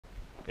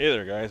Hey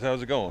there guys,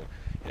 how's it going?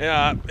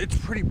 Yeah, it's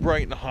pretty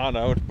bright and hot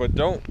out, but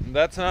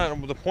that's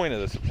not the point of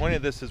this. The point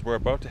of this is we're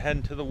about to head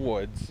into the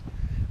woods.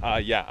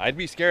 Yeah, I'd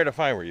be scared if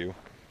I were you.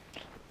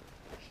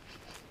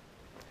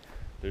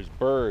 There's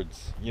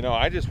birds. You know,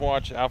 I just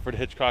watched Alfred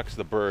Hitchcock's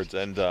The Birds,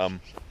 and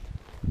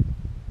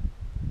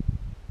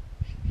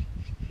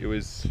it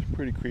was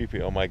pretty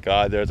creepy. Oh my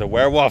god, there's a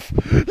werewolf!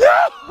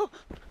 No!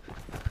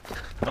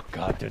 Oh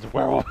god, there's a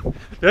werewolf!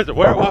 There's a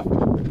werewolf!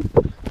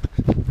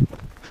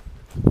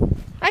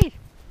 Hey!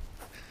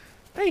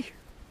 Hey!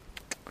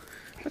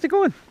 How's it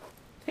going?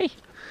 Hey!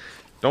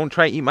 Don't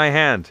try to eat my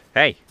hand.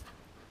 Hey!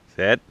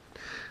 Sit.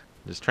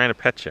 I'm just trying to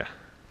pet you.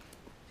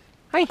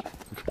 Hi!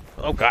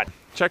 Oh god,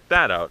 check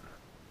that out.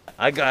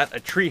 I got a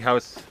tree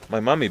house my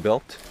mommy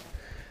built.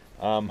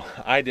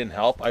 I didn't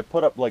help. I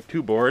put up like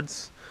 2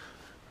 boards.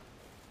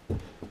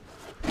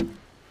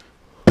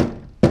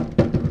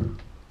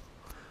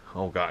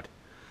 Oh god.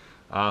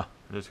 I'm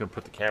just gonna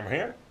put the camera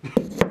here.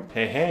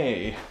 Hey,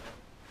 hey.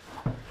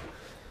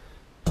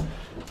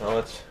 So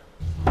let's,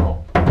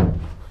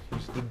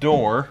 here's the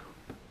door.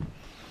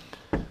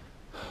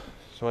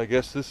 So I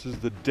guess this is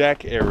the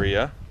deck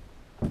area.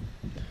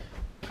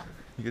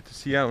 You get to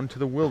see out into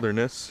the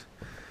wilderness.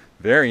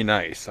 Very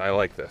nice. I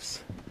like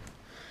this.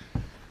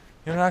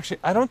 You know, actually,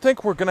 I don't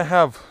think we're gonna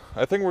have.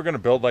 I think we're gonna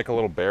build like a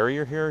little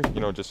barrier here.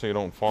 You know, just so you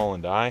don't fall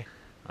and die.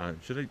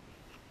 Should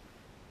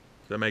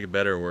that make it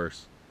better or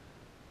worse?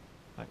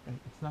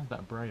 It's not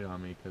that bright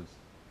on me because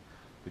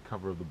the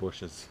cover of the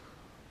bushes.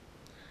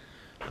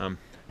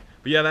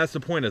 But yeah, that's the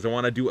point. Is I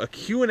want to do a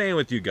Q&A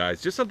with you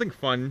guys. Just something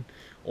fun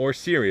or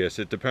serious.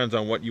 It depends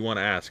on what you want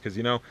to ask. Because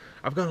you know,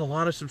 I've got a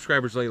lot of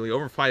subscribers lately,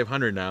 over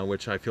 500 now,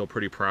 which I feel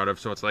pretty proud of.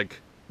 So it's like,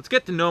 let's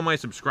get to know my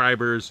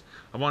subscribers.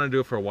 I want to do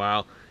it for a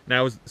while.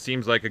 Now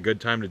seems like a good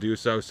time to do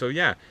so. So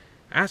yeah,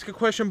 ask a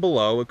question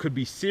below. It could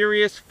be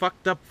serious,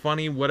 fucked up,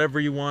 funny, whatever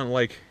you want.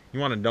 Like, you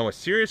want to know a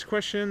serious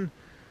question,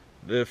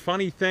 the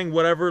funny thing,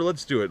 whatever,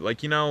 let's do it.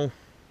 Like, you know,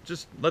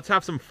 just let's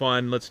have some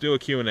fun. Let's do a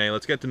Q&A.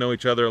 Let's get to know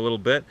each other a little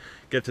bit.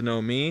 Get to know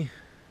me.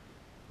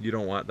 You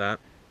don't want that.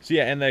 So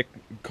yeah, in the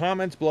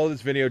comments below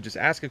this video, just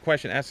ask a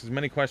question. Ask as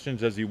many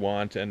questions as you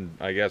want, and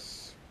I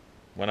guess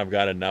when I've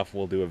got enough,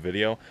 we'll do a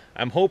video.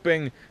 I'm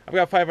hoping, I've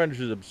got 500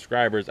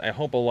 subscribers. I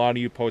hope a lot of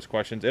you post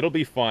questions. It'll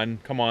be fun.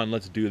 Come on,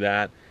 let's do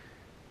that.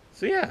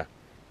 So yeah,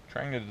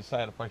 trying to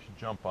decide if I should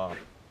jump off.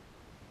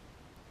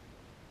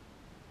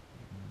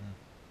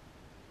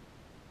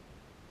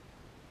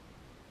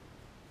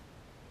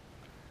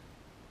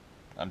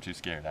 I'm too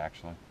scared,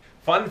 actually.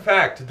 Fun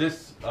fact,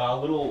 this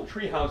little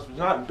tree house was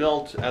not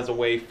built as a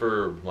way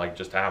for, like,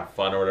 just to have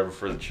fun or whatever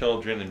for the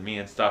children and me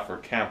and stuff, or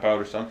camp out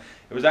or something.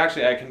 It was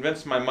actually, I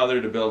convinced my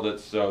mother to build it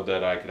so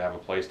that I could have a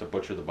place to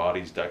butcher the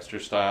bodies Dexter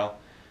style.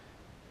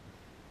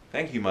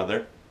 Thank you,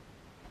 Mother.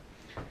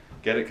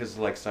 Get it? Because,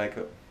 like,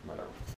 Psycho? Whatever.